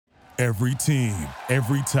Every team,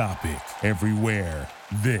 every topic, everywhere.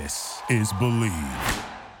 This is Believe.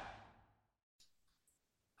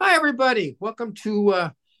 Hi, everybody. Welcome to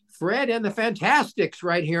Fred and the Fantastics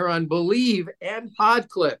right here on Believe and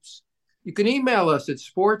Podclips. You can email us at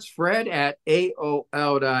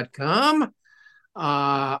sportsfred@aol.com.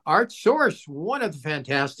 Art Source, one of the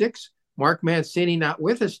Fantastics, Mark Mancini, not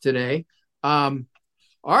with us today. Art,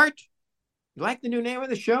 you like the new name of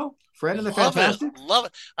the show? Fred and the Love it. Fantastics? Love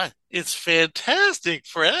it. It's fantastic,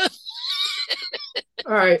 Fred.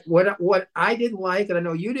 All right. What I didn't like, and I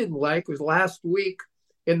know you didn't like, was last week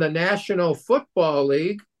in the National Football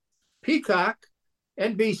League, Peacock,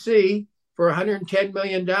 NBC, for $110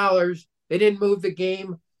 million. They didn't move the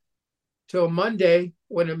game till Monday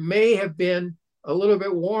when it may have been a little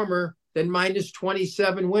bit warmer than minus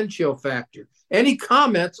 27 wind chill factor. Any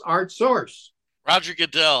comments, Art Source? Roger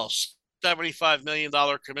Goodell, $75 million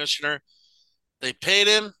commissioner. They paid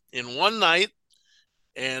him in one night.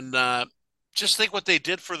 And just think what they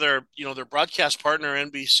did for their broadcast partner,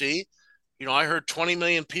 NBC. I heard 20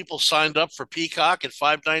 million people signed up for Peacock at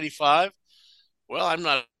 $5.95. Well, I'm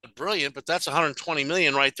not brilliant, but that's 120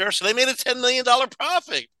 million right there. So they made a $10 million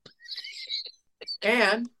profit.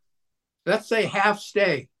 And let's say half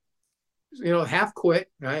stay, half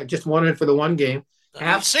quit. I just wanted for the one game.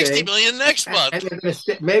 Half 60 stay, million next month. and they're going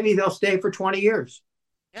to maybe they'll stay for 20 years.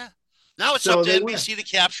 Yeah. Now it's up to NBC to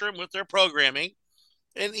capture them with their programming.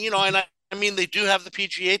 And, I mean, they do have the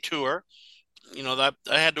PGA Tour. That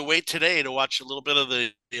I had to wait today to watch a little bit of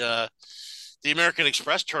the American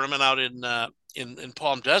Express tournament out in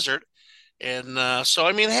Palm Desert. And so,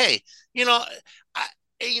 I mean, hey,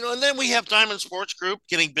 and then we have Diamond Sports Group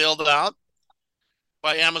getting bailed out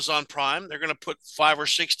by Amazon Prime. They're going to put 5 or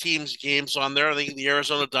 6 teams games on there. I think the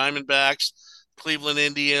Arizona Diamondbacks, Cleveland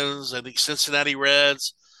Indians, I think Cincinnati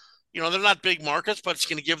Reds. They're not big markets, but it's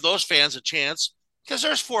going to give those fans a chance because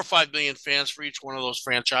there's 4 or 5 million fans for each one of those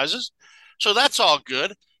franchises. So that's all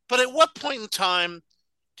good. But at what point in time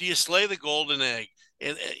do you slay the golden egg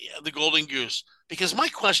and the golden goose? Because my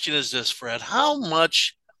question is this, Fred: how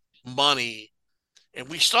much money? And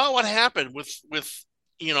we saw what happened with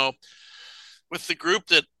the group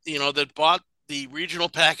that bought the regional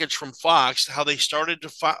package from Fox. How they started to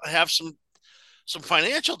have some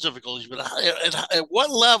financial difficulties. But at what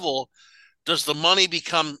level does the money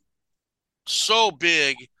become so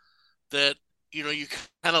big that you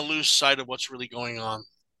kind of lose sight of what's really going on?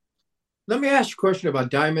 Let me ask you a question about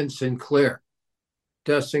Diamond Sinclair.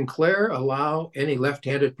 Does Sinclair allow any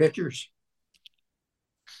left-handed pitchers?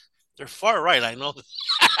 They're far right, I know.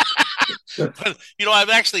 But I've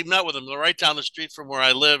actually met with them. They're right down the street from where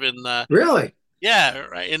I live in. Really? Yeah,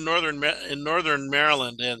 right in northern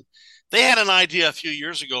Maryland, and they had an idea a few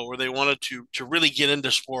years ago where they wanted to really get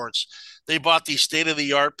into sports. They bought these state of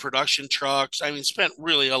the art production trucks. I mean, spent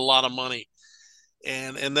really a lot of money.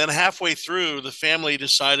 And then halfway through, the family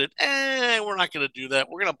decided, we're not going to do that.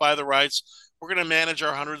 We're going to buy the rights. We're going to manage our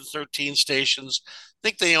 113 stations. I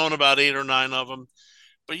think they own about 8 or 9 of them.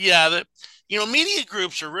 But yeah, media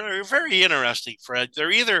groups are really very interesting, Fred.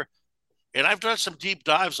 They're either, and I've done some deep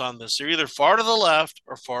dives on this, they're either far to the left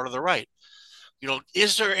or far to the right.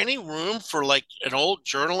 Is there any room for like an old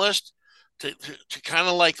journalist to kind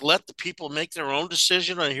of like let the people make their own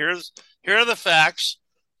decision on here are the facts.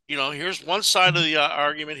 Here's one side of the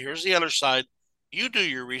argument. Here's the other side. You do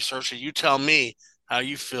your research and you tell me how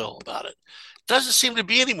you feel about it. Doesn't seem to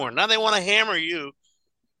be anymore. Now they want to hammer you,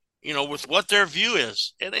 with what their view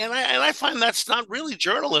is. And I find that's not really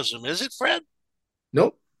journalism, is it, Fred?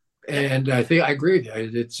 Nope. And I think I agree with you.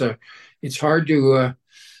 It's hard to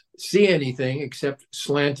see anything except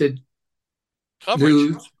slanted Coverage.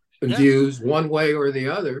 news and views one way or the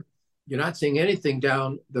other. You're not seeing anything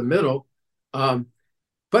down the middle.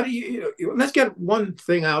 But let's get one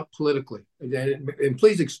thing out politically, and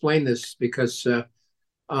please explain this because the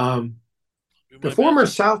former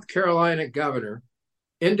South Carolina governor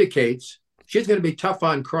indicates she's going to be tough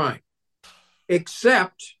on crime,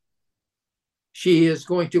 except she is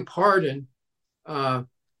going to pardon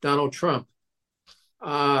Donald Trump.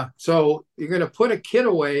 So you're going to put a kid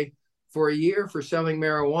away for a year for selling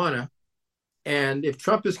marijuana, and if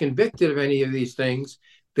Trump is convicted of any of these things,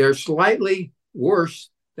 they're slightly worse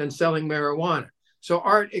than selling marijuana. So,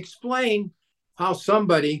 Art, explain how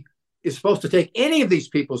somebody is supposed to take any of these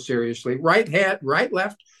people seriously. Right hand, right,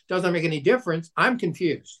 left, doesn't make any difference. I'm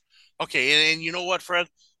confused. Okay, and you know what, Fred?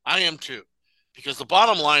 I am too. Because the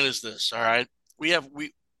bottom line is this, all right? We have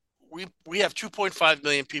 2.5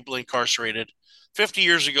 million people incarcerated. 50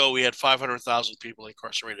 years ago, we had 500,000 people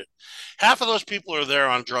incarcerated. Half of those people are there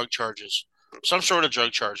on drug charges, some sort of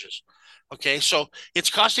drug charges. Okay, so it's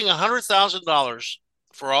costing $100,000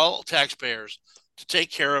 for all taxpayers to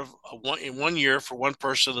take care of in 1 year for one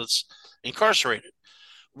person that's incarcerated.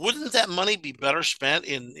 Wouldn't that money be better spent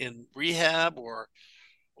in rehab or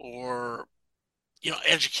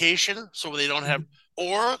education so they don't have,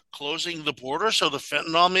 or closing the border so the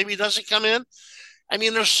fentanyl maybe doesn't come in? I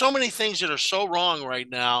mean, there's so many things that are so wrong right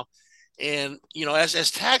now. And,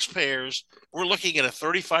 as taxpayers, we're looking at a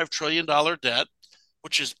 $35 trillion debt,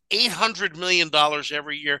 which is $800 million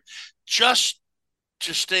every year just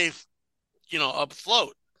to stay,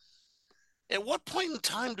 afloat. At what point in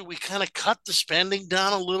time do we kind of cut the spending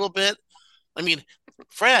down a little bit? I mean,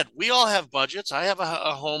 Fred, we all have budgets. I have a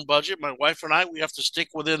home budget. My wife and I, we have to stick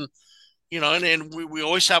within, and we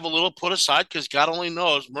always have a little put aside because God only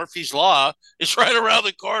knows Murphy's Law is right around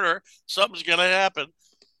the corner. Something's going to happen.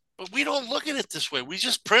 But we don't look at it this way. We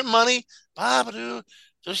just print money.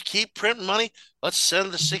 Just keep printing money. Let's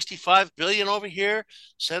send the 65 billion over here,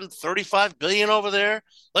 send 35 billion over there.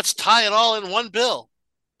 Let's tie it all in one bill.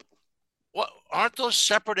 What, aren't those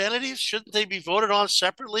separate entities? Shouldn't they be voted on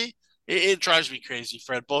separately? It drives me crazy,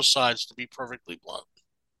 Fred, both sides, to be perfectly blunt.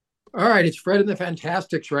 All right, it's Fred and the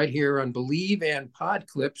Fantastics right here on Believe and Pod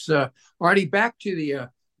Clips. Already back to the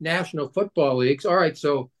National Football Leagues. All right,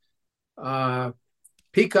 so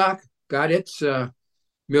Peacock got its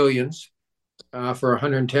millions for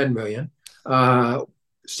 110 million.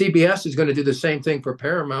 CBS is going to do the same thing for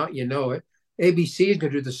Paramount, you know it. ABC is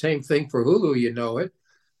going to do the same thing for Hulu, you know it.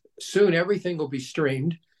 Soon everything will be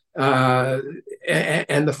streamed. And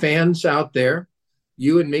the fans out there,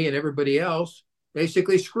 you and me and everybody else,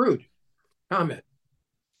 basically screwed. Comment.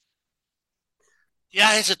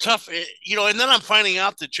 Yeah, it's a tough, and then I'm finding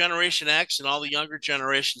out that Generation X and all the younger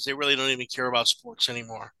generations, they really don't even care about sports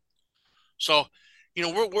anymore. So,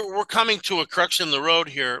 we're coming to a crux in the road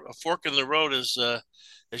here, a fork in the road, as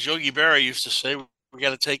Yogi Berra used to say. We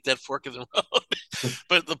got to take that fork in the road.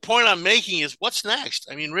 But the point I'm making is, what's next?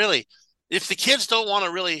 I mean, really, if the kids don't want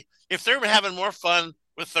to really, if they're having more fun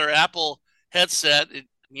with their Apple headset,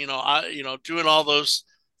 doing all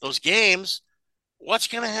those games, what's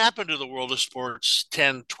going to happen to the world of sports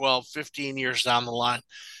 10, 12, 15 years down the line?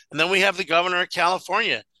 And then we have the governor of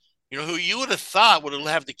California, who you would have thought would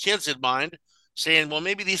have the kids in mind, saying, well,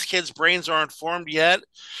 maybe these kids' brains aren't formed yet.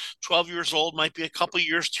 12 years old might be a couple of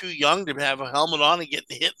years too young to have a helmet on and get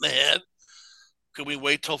hit in the head. Could we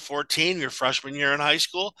wait till 14, your freshman year in high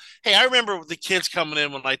school? Hey, I remember the kids coming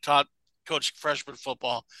in when I coached freshman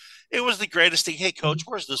football. It was the greatest thing. Hey, coach,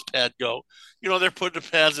 where's this pad go? They're putting the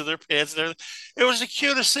pads in their pants. It was the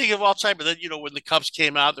cutest thing of all time. But then, when the cups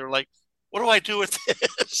came out, they're like, what do I do with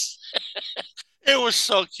this? It was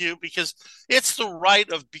so cute because it's the right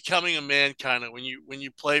of becoming a man, kind of, when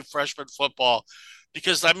you play freshman football.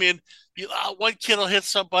 Because I mean, one kid will hit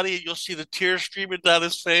somebody and you'll see the tears streaming down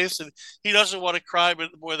his face, and he doesn't want to cry, but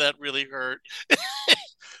boy, that really hurt.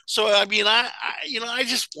 So I mean, I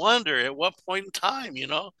just wonder at what point in time,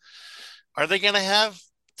 are they going to have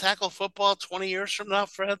tackle football 20 years from now,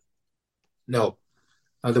 Fred? No.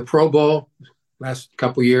 The Pro Bowl last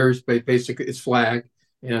couple years, basically it's flag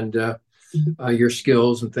and your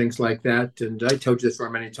skills and things like that. And I told you this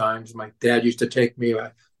many times. My dad used to take me.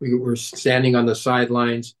 We were standing on the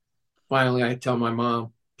sidelines. Finally, I tell my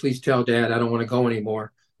mom, please tell Dad I don't want to go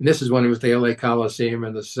anymore. And this is when it was the LA Coliseum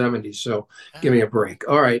in the 70s. So give me a break.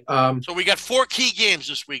 All right. So we got 4 key games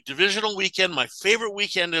this week. Divisional weekend, my favorite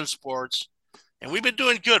weekend in sports. And we've been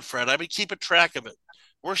doing good, Fred. I've been keeping track of it.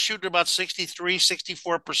 We're shooting about 63,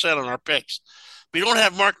 64% on our picks. We don't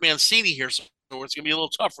have Mark Mancini here, so it's going to be a little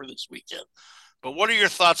tougher this weekend. But what are your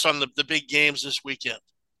thoughts on the big games this weekend?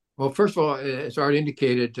 Well, first of all, as already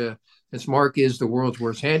indicated, since Mark is the world's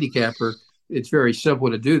worst handicapper, it's very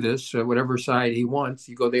simple to do this. Whatever side he wants,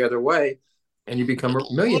 you go the other way, and you become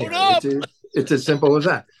a millionaire. It's as simple as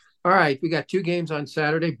that. All right, we got 2 games on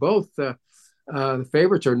Saturday. Both the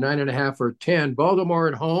favorites are 9.5 or 10. Baltimore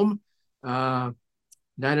at home,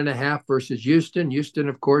 9.5 versus Houston. Houston,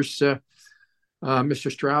 of course,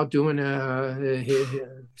 Mr. Stroud doing,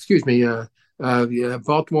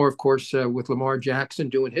 Baltimore, of course, with Lamar Jackson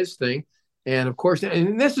doing his thing. And of course,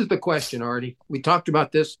 and this is the question, Artie. We talked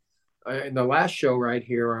about this in the last show right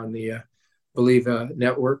here on the Believe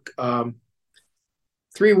Network.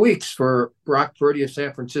 3 weeks for Brock Purdy of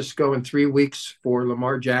San Francisco and 3 weeks for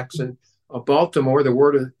Lamar Jackson of Baltimore.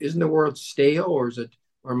 Isn't the world stale, or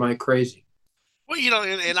am I crazy? Well,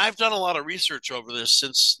 and I've done a lot of research over this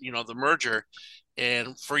since, the merger.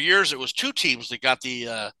 And for years, it was 2 teams that got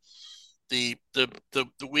the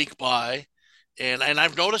week by, and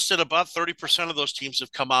I've noticed that about 30% of those teams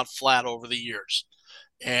have come out flat over the years.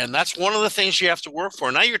 And that's one of the things you have to work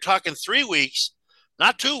for. Now you're talking 3 weeks,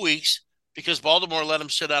 not 2 weeks, because Baltimore let them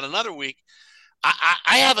sit out another week.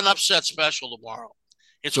 I have an upset special tomorrow.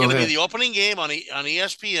 It's Go going to be ahead. the opening game on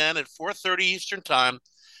ESPN at 4:30 Eastern Time.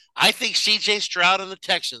 I think C.J. Stroud and the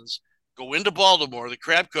Texans go into Baltimore, the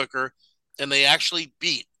crab cooker, and they actually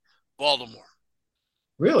beat Baltimore.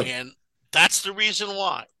 Really? And that's the reason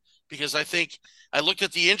why. Because I think I looked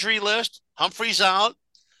at the injury list. Humphrey's out.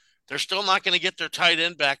 They're still not going to get their tight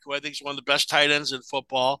end back, who I think is one of the best tight ends in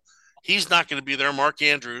football. He's not going to be there. Mark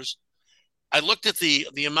Andrews. I looked at the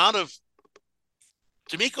amount of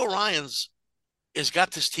D'Amico Ryans has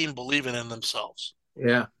got this team believing in themselves.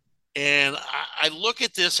 Yeah. And I look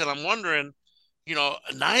at this and I'm wondering,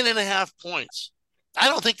 9.5 points. I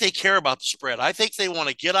don't think they care about the spread. I think they want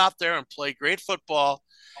to get out there and play great football.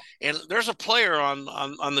 And there's a player on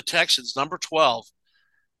the Texans, number 12,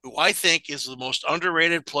 who I think is the most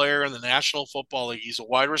underrated player in the National Football League. He's a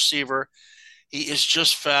wide receiver. He is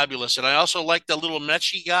just fabulous. And I also like the little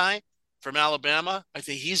Mechie guy from Alabama. I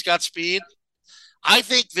think he's got speed. I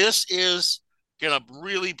think this is going to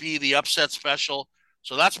really be the upset special.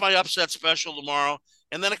 So that's my upset special tomorrow.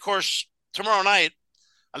 And then, of course, tomorrow night,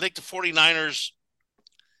 I think the 49ers,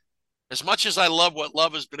 as much as I love what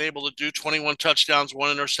Love has been able to do, 21 touchdowns,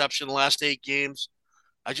 1 interception in the last 8 games,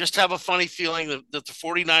 I just have a funny feeling that the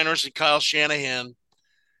 49ers and Kyle Shanahan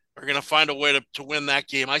are going to find a way to win that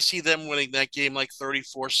game. I see them winning that game like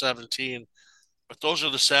 34-17. But those are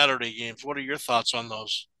the Saturday games. What are your thoughts on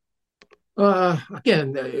those?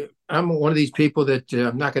 Again, I'm one of these people that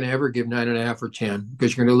I'm not going to ever give 9.5 or 10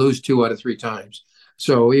 because you're going to lose 2 out of 3 times.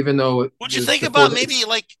 So even though Would you think about maybe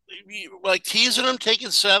like teasing them, taking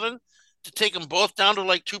 7 to take them both down to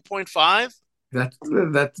like 2.5?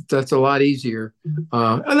 That's a lot easier.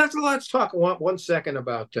 And let's talk one second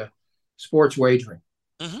about sports wagering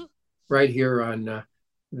Mm-hmm. right here on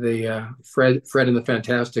the Fred and the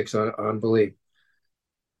Fantastics on Believe.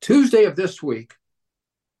 Tuesday of this week,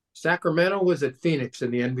 Sacramento was at Phoenix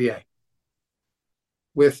in the NBA.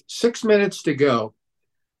 With 6 minutes to go,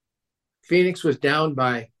 Phoenix was down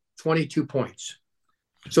by 22 points.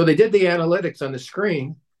 So they did the analytics on the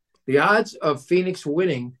screen. The odds of Phoenix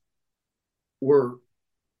winning were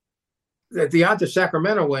the odds of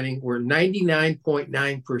Sacramento winning were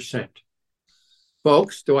 99.9%.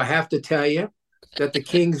 Folks, do I have to tell you that the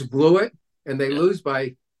Kings blew it and they lose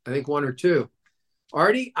by, I think, 1 or 2?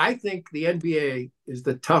 Artie, I think the NBA is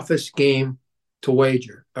the toughest game to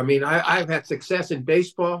wager. I mean, I've had success in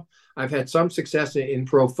baseball. I've had some success in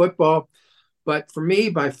pro football. But for me,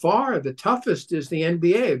 by far, the toughest is the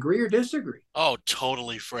NBA. Agree or disagree? Oh,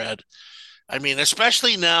 totally, Fred. I mean,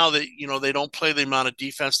 especially now that, they don't play the amount of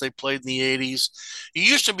defense they played in the 80s. You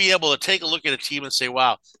used to be able to take a look at a team and say,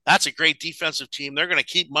 wow, that's a great defensive team. They're going to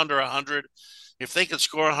keep them under 100. If they can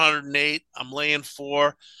score 108, I'm laying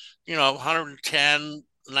 4, 110,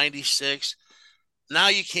 96. Now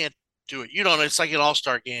you can't do it. It's like an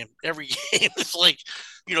all-star game. Every game is like,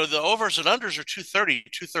 the overs and unders are 230,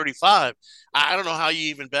 235. I don't know how you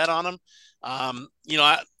even bet on them.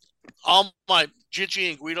 All my Gigi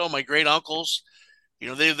and Guido, my great uncles,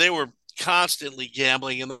 they were constantly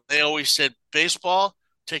gambling, and they always said, baseball,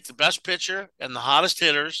 take the best pitcher and the hottest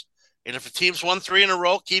hitters, and if a team's won 3 in a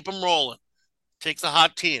row, keep them rolling. Take the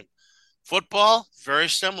hot team. Football, very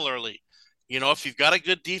similarly. If you've got a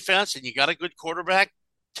good defense and you got a good quarterback,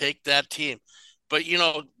 take that team. But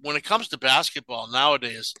when it comes to basketball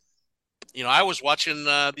nowadays, I was watching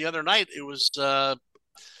the other night. It was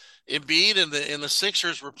Embiid and the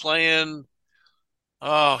Sixers were playing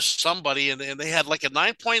somebody, and they had like a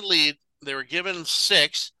 9 point lead. They were given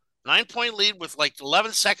 6, 9 point lead with like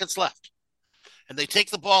 11 seconds left, and they take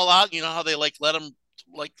the ball out. You know how they let them,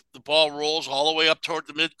 like, the ball rolls all the way up toward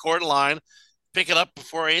the midcourt line, pick it up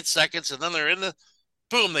before 8 seconds, and then they're in the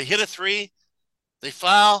boom. They hit a 3, they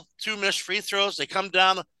foul, 2 missed free throws. They come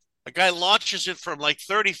down. A guy launches it from like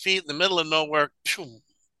 30 feet in the middle of nowhere.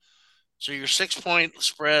 So your 6 point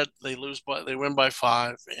spread, they win by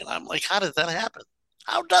 5. And I'm like, how did that happen?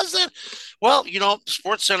 How does that? Well,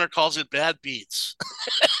 Sports Center calls it bad beats.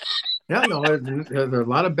 Yeah, no, there are a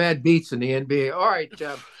lot of bad beats in the NBA. All right,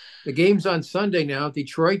 the game's on Sunday now.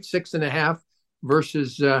 Detroit 6.5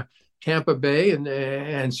 versus Tampa Bay,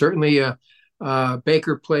 and certainly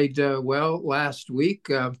Baker played well last week.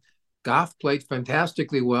 Goff played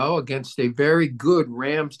fantastically well against a very good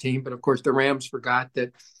Rams team, but of course the Rams forgot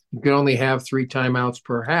that you can only have 3 timeouts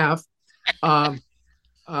per half.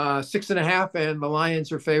 6.5, and the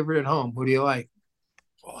Lions are favored at home. Who do you like?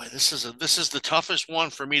 Boy, this is the toughest one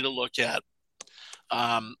for me to look at.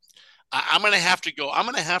 I'm going to have to go. I'm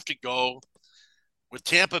going to have to go with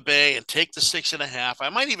Tampa Bay and take the 6.5. I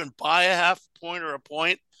might even buy a half point or a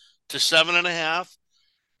point to 7.5.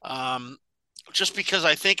 Just because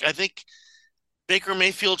I think Baker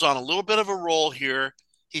Mayfield's on a little bit of a roll here.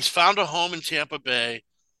 He's found a home in Tampa Bay.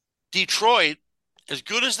 Detroit, as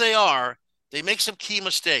good as they are, they make some key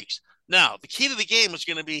mistakes. Now, the key to the game is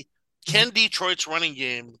going to be, can Detroit's running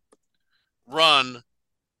game run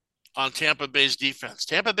on Tampa Bay's defense?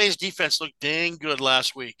 Tampa Bay's defense looked dang good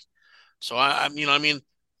last week. So I'm going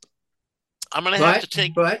to have to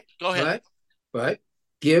take. Go ahead. But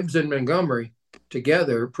Gibbs and Montgomery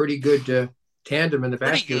together, pretty good tandem in the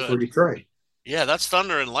backfield for Detroit. Yeah, that's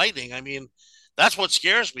thunder and lightning. I mean, that's what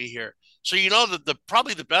scares me here. So that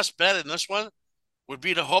probably the best bet in this one would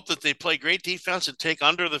be to hope that they play great defense and take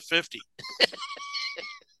under the 50.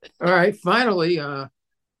 All right, finally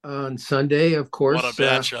on Sunday, of course. What a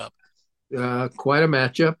matchup! Quite a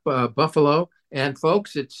matchup. Buffalo, and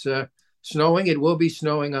folks, it's snowing. It will be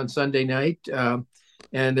snowing on Sunday night,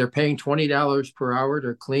 and they're paying $20 per hour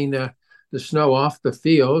to clean the snow off the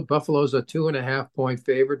field. Buffalo's a 2.5-point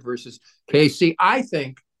favorite versus KC. I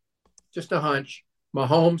think, just a hunch,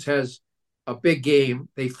 Mahomes has a big game.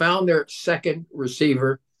 They found their second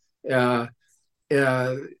receiver in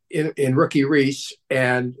rookie Reese,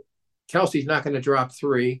 and Kelsey's not going to drop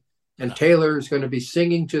 3, and Taylor's going to be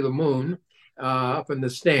singing to the moon up in the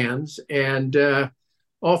stands. And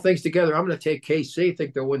all things together, I'm going to take KC. I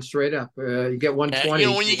think they'll win straight up. You get 120.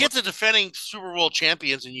 When you get to defending Super Bowl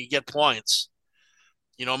champions and you get points,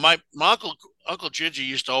 my Uncle Gigi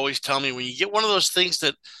used to always tell me, when you get one of those things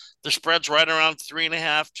that the spread's right around 3.5,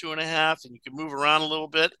 2.5, and you can move around a little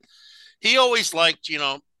bit, he always liked,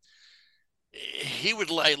 he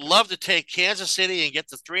would love to take Kansas City and get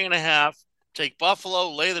the 3.5, take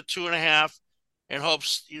Buffalo, lay the 2.5, and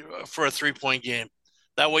hopes for a 3-point game.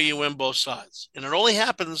 That way you win both sides. And it only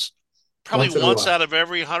happens probably once out of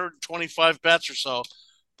every 125 bets or so.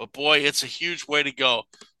 But, boy, it's a huge way to go.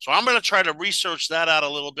 So I'm going to try to research that out a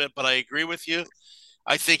little bit, but I agree with you.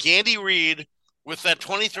 I think Andy Reid, with that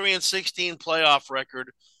 23-16 playoff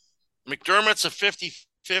record, McDermott's a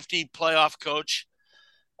 50-50 playoff coach.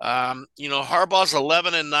 Harbaugh's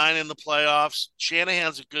 11-9 in the playoffs.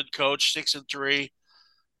 Shanahan's a good coach, 6-3,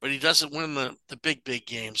 but he doesn't win the big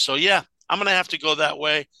game. So, yeah, I'm going to have to go that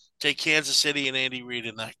way, take Kansas City and Andy Reid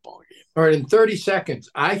in that ball game. All right, in 30 seconds,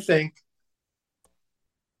 I think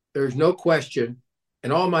there's no question,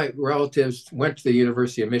 and all my relatives went to the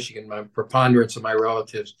University of Michigan, my preponderance of my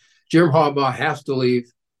relatives. Jim Harbaugh has to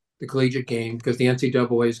leave the collegiate game because the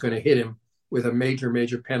NCAA is going to hit him with a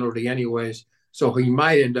major penalty anyways. So he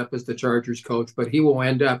might end up as the Chargers coach, but he will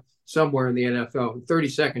end up somewhere in the NFL. In 30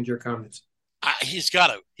 seconds, your comments. He's got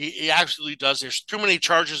to. He absolutely does. There's too many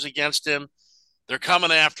charges against him. They're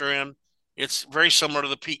coming after him. It's very similar to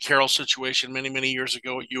the Pete Carroll situation many years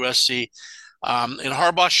ago at USC. And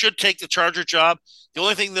Harbaugh should take the Charger job. The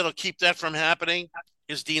only thing that'll keep that from happening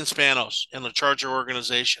is Dean Spanos and the Charger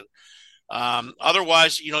organization.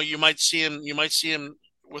 Otherwise, you might see him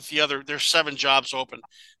with the other. There's 7 jobs open.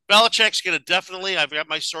 Belichick's going to definitely, I've got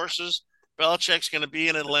my sources, Belichick's going to be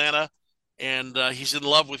in Atlanta, and he's in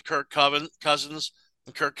love with Kirk Cousins,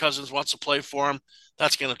 and Kirk Cousins wants to play for him.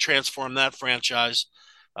 That's going to transform that franchise.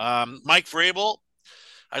 Mike Vrabel,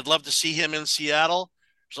 I'd love to see him in Seattle.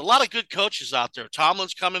 There's a lot of good coaches out there.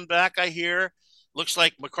 Tomlin's coming back, I hear. Looks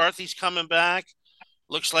like McCarthy's coming back.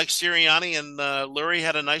 Looks like Sirianni and Lurie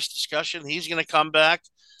had a nice discussion. He's going to come back.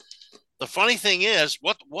 The funny thing is,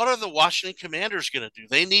 what are the Washington Commanders going to do?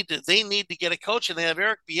 They need to get a coach, and they have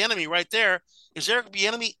Eric Bieniemy right there. Is Eric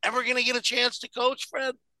Bieniemy ever going to get a chance to coach,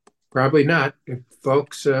 Fred? Probably not,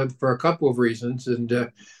 folks, for a couple of reasons.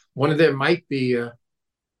 And one of them might be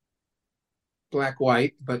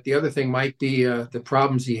black-white, but the other thing might be the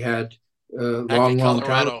problems he had long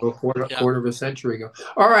time ago, a quarter of a century ago.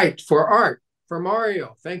 All right, for Art, for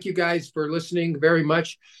Mario, thank you guys for listening very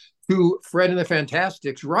much to Fred and the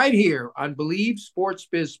Fantastics right here on Believe Sports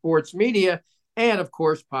Biz Sports Media and, of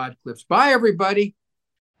course, Pod Clips. Bye, everybody.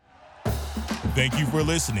 Thank you for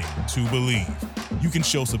listening to Believe. You can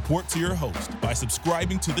show support to your host by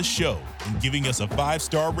subscribing to the show and giving us a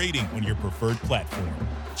 5-star rating on your preferred platform.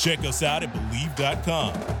 Check us out at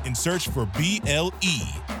Believe.com and search for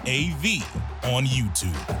BLEAV on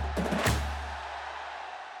YouTube.